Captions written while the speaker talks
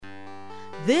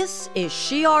This is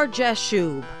Shear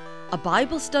Jeshub, a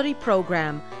Bible study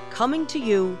program coming to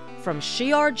you from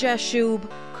Shear Jeshub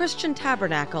Christian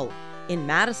Tabernacle in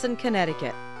Madison,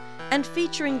 Connecticut, and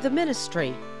featuring the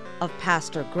ministry of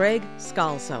Pastor Greg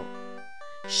Scalzo.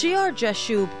 Shear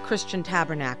Jeshub Christian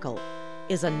Tabernacle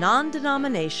is a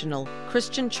non-denominational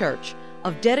Christian church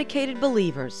of dedicated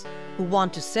believers who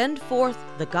want to send forth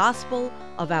the gospel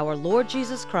of our Lord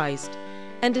Jesus Christ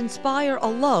and inspire a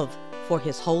love for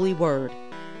His holy word.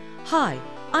 Hi,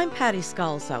 I'm Patty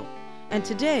Scalzo, and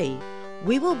today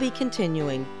we will be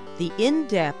continuing the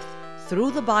in-depth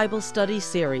Through the Bible Study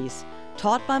series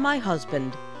taught by my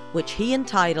husband, which he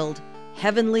entitled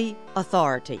Heavenly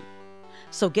Authority.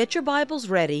 So get your Bibles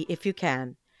ready if you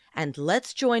can, and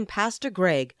let's join Pastor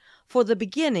Greg for the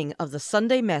beginning of the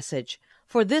Sunday message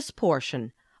for this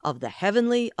portion of the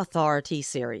Heavenly Authority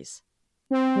series.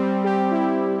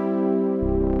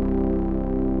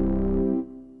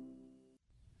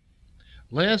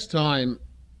 Last time,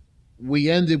 we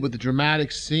ended with the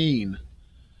dramatic scene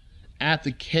at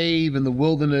the cave in the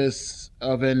wilderness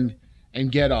of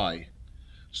En-Gedi.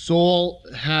 Saul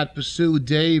had pursued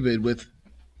David with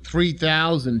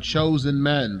 3,000 chosen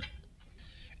men,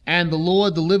 and the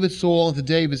Lord delivered Saul into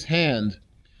David's hand.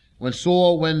 When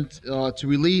Saul went to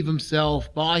relieve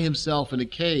himself by himself in a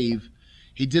cave,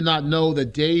 he did not know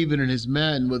that David and his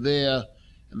men were there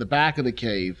in the back of the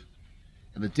cave,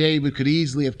 and that David could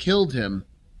easily have killed him,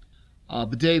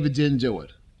 but David didn't do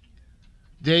it.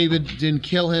 David didn't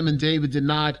kill him, and David did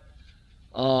not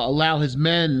allow his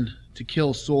men to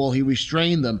kill Saul. He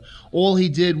restrained them. All he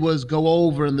did was go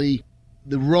over in the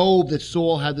robe that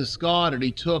Saul had discarded.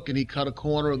 He took and he cut a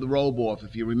corner of the robe off,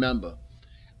 if you remember.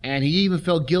 And he even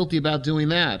felt guilty about doing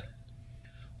that.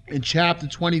 In chapter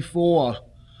 24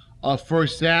 of 1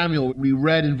 Samuel, we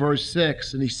read in verse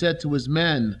 6, and he said to his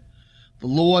men, "The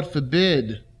Lord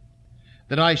forbid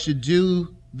that I should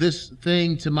do this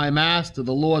thing to my master,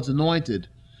 the Lord's anointed,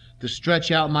 to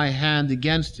stretch out my hand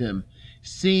against him,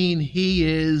 seeing he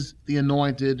is the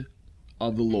anointed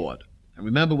of the Lord." And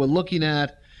remember, we're looking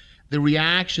at the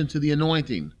reaction to the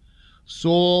anointing.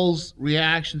 Saul's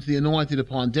reaction to the anointing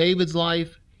upon David's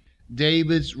life,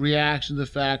 David's reaction to the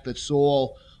fact that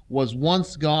Saul was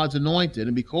once God's anointed.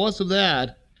 And because of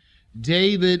that,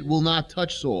 David will not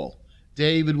touch Saul.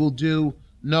 David will do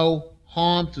no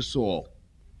harm to Saul.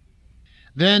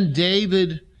 Then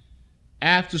David,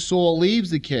 after Saul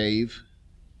leaves the cave,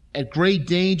 at great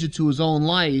danger to his own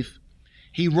life,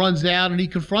 he runs out and he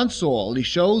confronts Saul, and he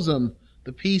shows him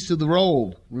the piece of the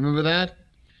robe. Remember that?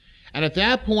 And at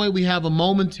that point, we have a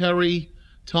momentary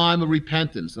time of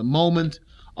repentance, a moment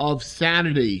of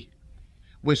sanity,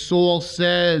 where Saul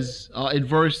says in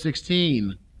verse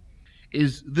 16,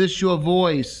 "Is this your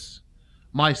voice,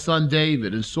 my son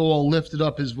David?" And Saul lifted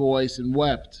up his voice and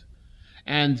wept.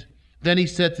 And then he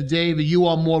said to David, "You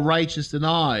are more righteous than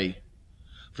I,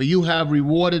 for you have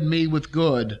rewarded me with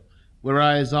good,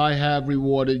 whereas I have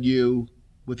rewarded you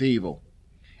with evil.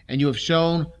 And you have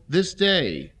shown this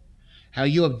day how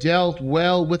you have dealt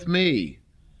well with me.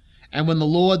 And when the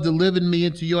Lord delivered me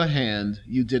into your hand,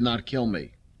 you did not kill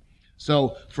me."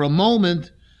 So for a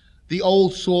moment, the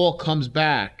old Saul comes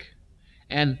back,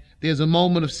 and there's a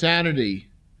moment of sanity.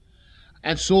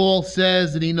 And Saul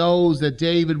says that he knows that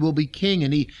David will be king,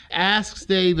 and he asks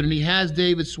David, and he has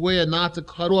David swear not to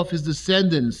cut off his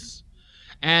descendants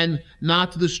and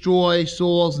not to destroy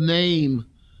Saul's name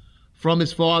from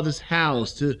his father's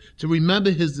house, to remember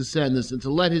his descendants and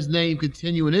to let his name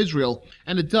continue in Israel.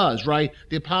 And it does, right?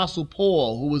 The Apostle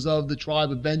Paul, who was of the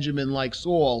tribe of Benjamin like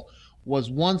Saul, was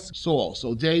once Saul.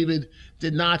 So David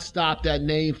did not stop that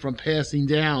name from passing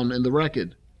down in the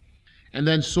record. And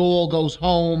then Saul goes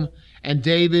home, and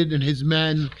David and his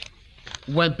men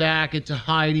went back into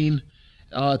hiding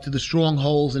to the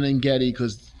strongholds in En-Gedi,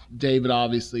 because David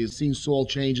obviously has seen Saul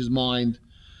change his mind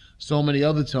so many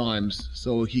other times,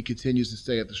 so he continues to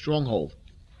stay at the stronghold.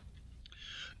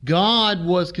 God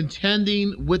was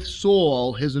contending with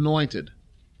Saul, his anointed.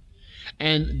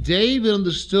 And David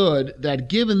understood that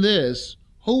given this,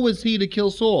 who was he to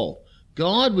kill Saul?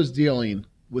 God was dealing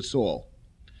with Saul.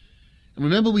 And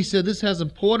remember, we said this has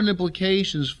important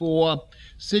implications for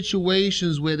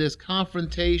situations where there's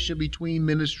confrontation between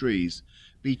ministries,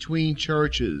 between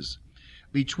churches,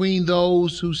 between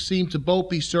those who seem to both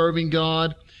be serving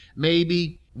God.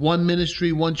 Maybe one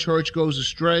ministry, one church goes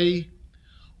astray,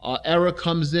 error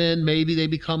comes in, maybe they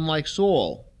become like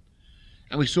Saul.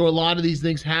 And we saw a lot of these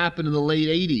things happen in the late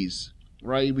 80s,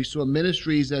 right? We saw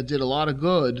ministries that did a lot of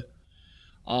good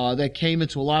that came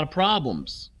into a lot of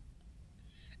problems.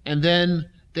 And then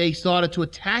they started to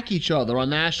attack each other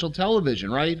on national television,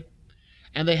 right?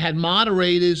 And they had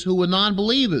moderators who were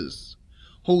non-believers,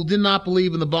 who did not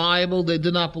believe in the Bible, they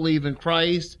did not believe in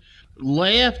Christ,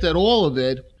 laughed at all of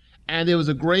it, and there was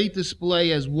a great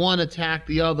display as one attacked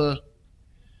the other.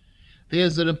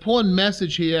 There's an important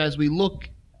message here as we look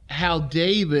how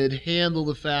David handled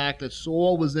the fact that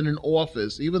Saul was in an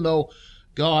office. Even though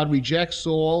God rejects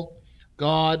Saul,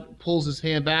 God pulls his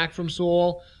hand back from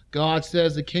Saul, God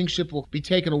says the kingship will be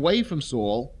taken away from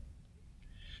Saul.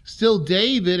 Still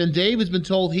David's been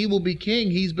told he will be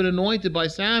king. He's been anointed by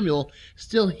Samuel.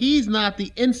 Still, he's not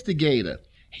the instigator.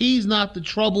 He's not the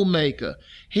troublemaker.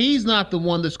 He's not the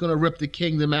one that's going to rip the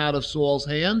kingdom out of Saul's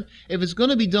hand. If it's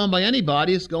going to be done by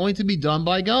anybody, it's going to be done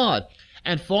by God.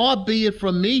 And far be it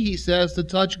from me, he says, to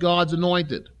touch God's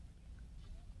anointed.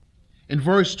 In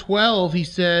verse 12, he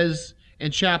says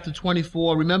in chapter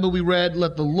 24, remember we read,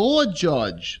 let the Lord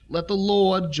judge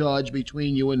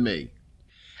between you and me.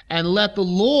 And let the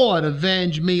Lord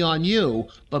avenge me on you,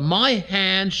 but my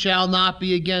hand shall not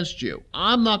be against you.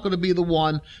 I'm not going to be the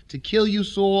one to kill you,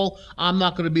 Saul. I'm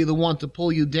not going to be the one to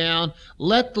pull you down.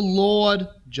 Let the Lord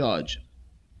judge.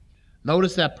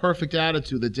 Notice that perfect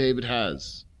attitude that David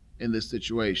has in this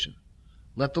situation.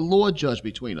 Let the Lord judge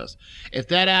between us. If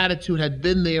that attitude had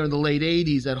been there in the late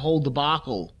 80s, that whole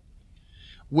debacle,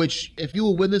 which if you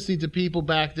were witnessing to people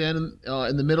back then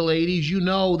in the middle 80s, you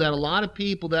know that a lot of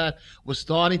people that were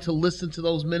starting to listen to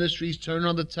those ministries, turning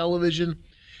on the television,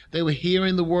 they were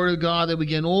hearing the word of God, they were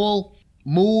getting all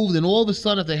moved, and all of a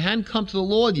sudden, if they hadn't come to the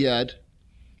Lord yet,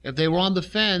 if they were on the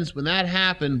fence, when that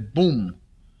happened, boom,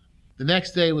 the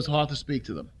next day it was hard to speak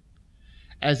to them.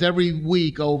 As every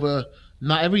week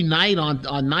every night on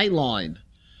Nightline,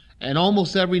 and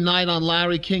almost every night on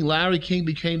Larry King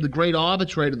became the great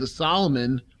arbitrator, the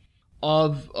Solomon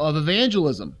of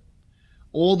evangelism.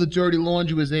 All the dirty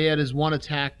laundry was aired as one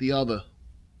attacked the other.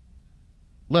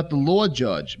 Let the Lord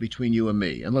judge between you and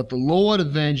me, and let the Lord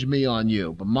avenge me on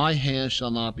you, but my hand shall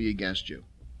not be against you.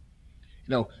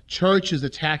 Churches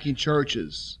attacking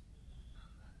churches.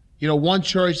 One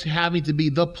church having to be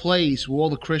the place where all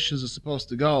the Christians are supposed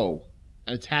to go,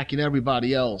 and attacking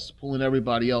everybody else, pulling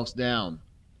everybody else down.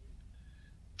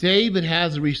 David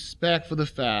has a respect for the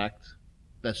fact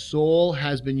that Saul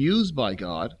has been used by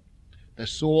God, that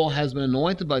Saul has been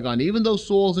anointed by God. And even though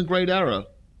Saul's in great error,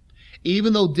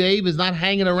 even though David is not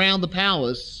hanging around the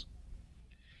palace,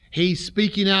 he's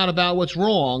speaking out about what's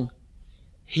wrong,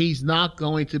 he's not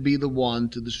going to be the one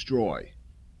to destroy.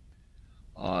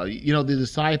 The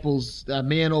disciples, that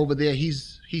man over there,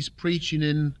 he's preaching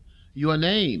in your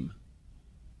name.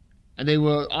 And they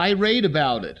were irate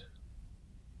about it.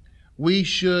 We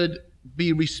should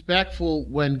be respectful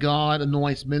when God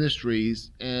anoints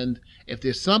ministries, and if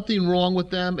there's something wrong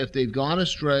with them, if they've gone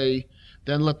astray,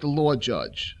 then let the Lord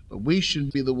judge. But we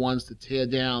shouldn't be the ones to tear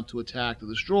down, to attack, to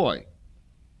destroy.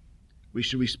 We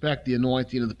should respect the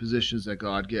anointing of the positions that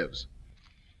God gives.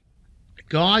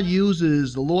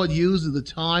 The Lord uses the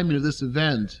timing of this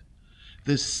event,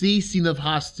 this ceasing of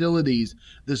hostilities,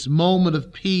 this moment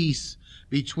of peace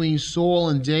between Saul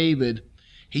and David.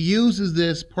 He uses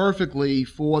this perfectly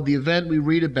for the event we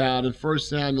read about in 1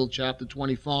 Samuel chapter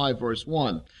 25, verse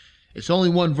 1. It's only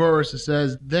one verse. It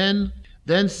says, Then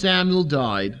Samuel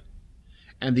died,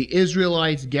 and the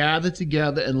Israelites gathered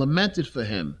together and lamented for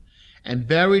him, and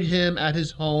buried him at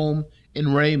his home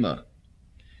in Ramah.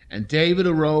 And David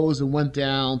arose and went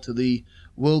down to the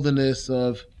wilderness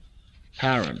of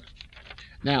Paran.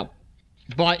 Now,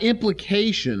 by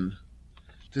implication,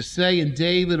 to say, and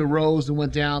David arose and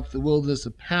went down to the wilderness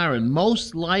of Paran,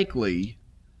 most likely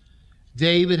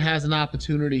David has an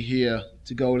opportunity here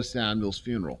to go to Samuel's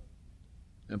funeral.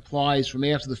 It implies from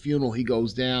after the funeral he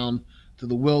goes down to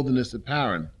the wilderness of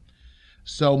Paran.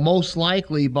 So most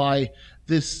likely by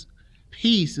this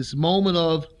peace, this moment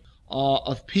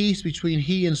of peace between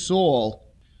he and Saul,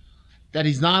 that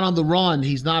he's not on the run,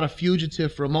 he's not a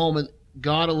fugitive for a moment,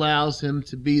 God allows him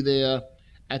to be there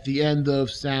at the end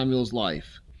of Samuel's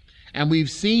life. And we've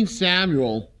seen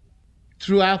Samuel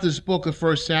throughout this book of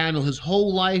 1 Samuel. His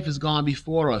whole life has gone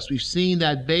before us. We've seen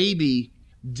that baby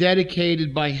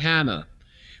dedicated by Hannah.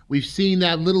 We've seen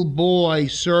that little boy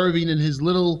serving in his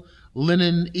little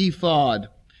linen ephod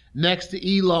next to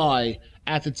Eli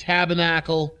at the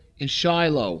tabernacle in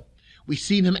Shiloh. We've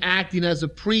seen him acting as a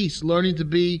priest, learning to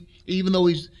be, even though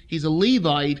he's a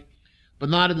Levite, but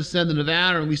not a descendant of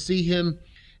Aaron. We see him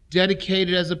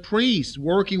dedicated as a priest,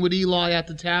 working with Eli at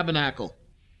the tabernacle.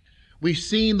 We've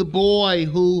seen the boy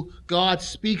who God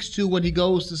speaks to when he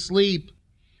goes to sleep,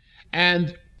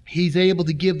 and he's able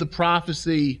to give the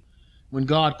prophecy when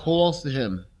God calls to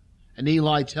him, and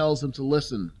Eli tells him to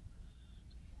listen.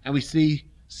 And we see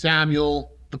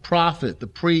Samuel the prophet, the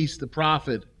priest, the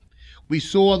prophet. We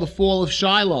saw the fall of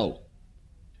Shiloh,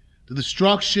 the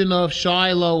destruction of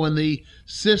Shiloh and the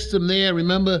system there.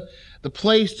 Remember, the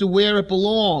place to where it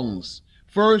belongs.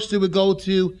 First, it would go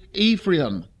to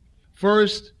Ephraim.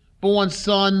 Firstborn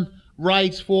son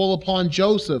rights fall upon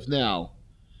Joseph now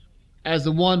as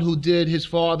the one who did his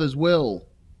father's will.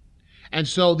 And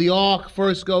so the ark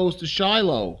first goes to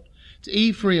Shiloh, to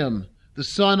Ephraim, the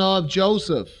son of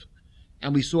Joseph.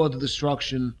 And we saw the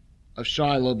destruction of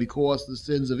Shiloh because of the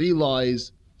sins of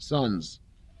Eli's sons.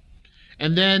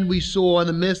 And then we saw in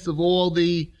the midst of all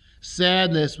the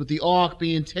sadness with the ark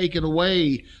being taken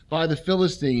away by the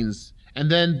Philistines and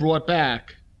then brought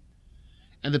back,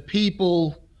 and the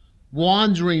people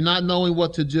wandering, not knowing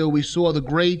what to do, we saw the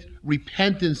great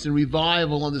repentance and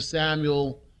revival under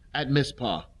Samuel at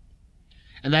Mizpah.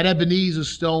 And that Ebenezer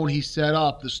stone he set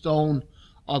up, the stone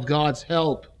of God's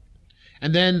help.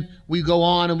 And then we go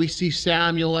on and we see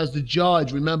Samuel as the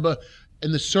judge. Remember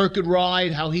in the circuit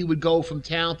ride, how he would go from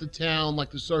town to town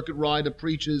like the circuit rider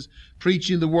preaches,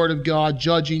 preaching the word of God,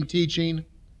 judging, teaching.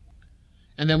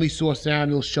 And then we saw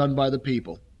Samuel shunned by the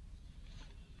people.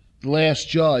 The last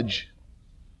judge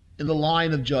in the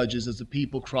line of judges as the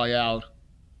people cry out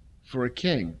for a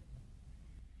king.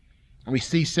 And we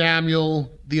see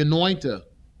Samuel the anointer,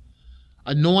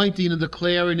 anointing and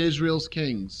declaring Israel's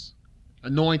kings,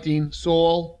 anointing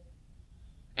Saul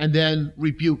and then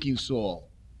rebuking Saul,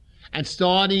 and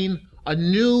starting a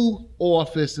new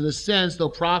office in a sense, though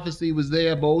prophecy was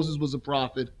there, Moses was a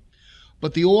prophet,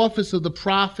 but the office of the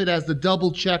prophet as the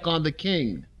double check on the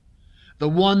king, the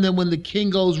one that when the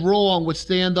king goes wrong would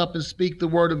stand up and speak the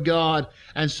word of God.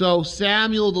 And so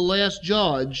Samuel, the last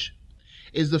judge,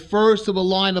 is the first of a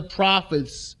line of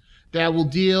prophets that will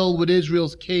deal with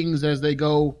Israel's kings as they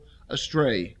go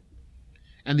astray.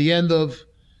 And the end of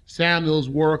Samuel's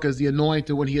work as the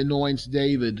anointer when he anoints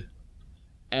David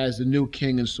as the new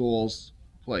king in Saul's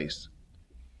place.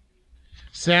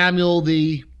 Samuel,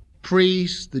 the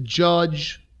priest, the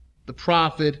judge, the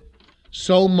prophet,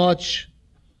 so much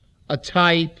a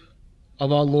type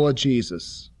of our Lord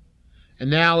Jesus. And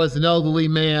now as an elderly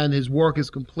man, his work is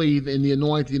complete. In the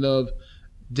anointing of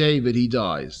David, he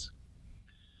dies.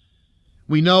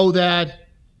 We know that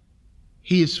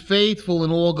he is faithful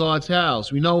in all God's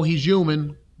house. We know he's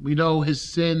human. We know his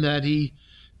sin that he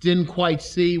didn't quite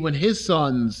see when his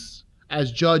sons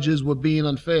as judges were being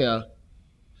unfair.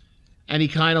 And he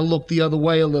kind of looked the other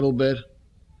way a little bit.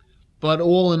 But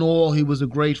all in all, he was a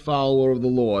great follower of the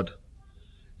Lord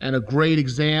and a great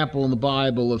example in the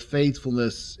Bible of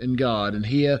faithfulness in God. And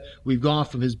here we've gone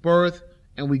from his birth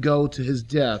and we go to his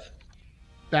death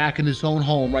back in his own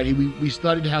home, right? We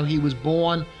studied how he was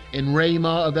born in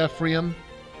Ramah of Ephraim.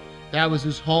 That was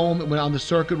his home. When on the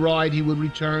circuit ride, he would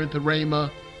return to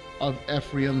Ramah of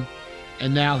Ephraim.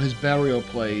 And now his burial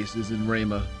place is in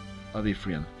Ramah of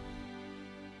Ephraim.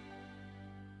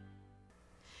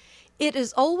 It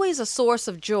is always a source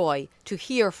of joy to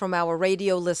hear from our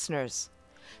radio listeners.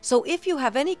 So if you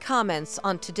have any comments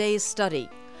on today's study,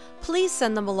 please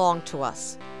send them along to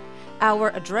us. Our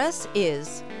address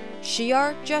is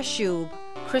Shear Jashub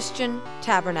Christian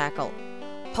Tabernacle,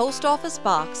 Post Office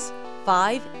Box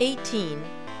 518,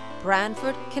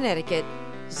 Branford, Connecticut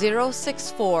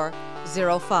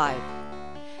 06405.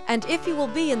 And if you will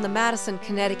be in the Madison,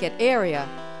 Connecticut area,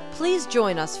 please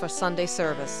join us for Sunday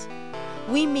service.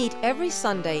 We meet every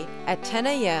Sunday at 10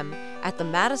 a.m. at the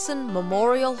Madison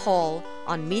Memorial Hall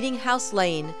on Meeting House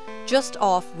Lane, just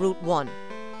off Route 1.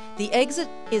 The exit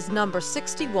is number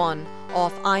 61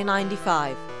 off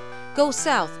I-95. Go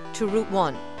south to Route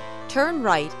 1, turn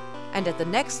right, and at the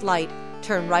next light,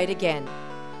 turn right again.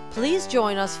 Please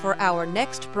join us for our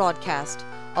next broadcast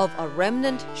of A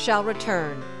Remnant Shall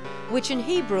Return, which in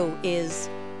Hebrew is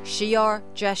Shear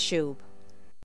Jashub.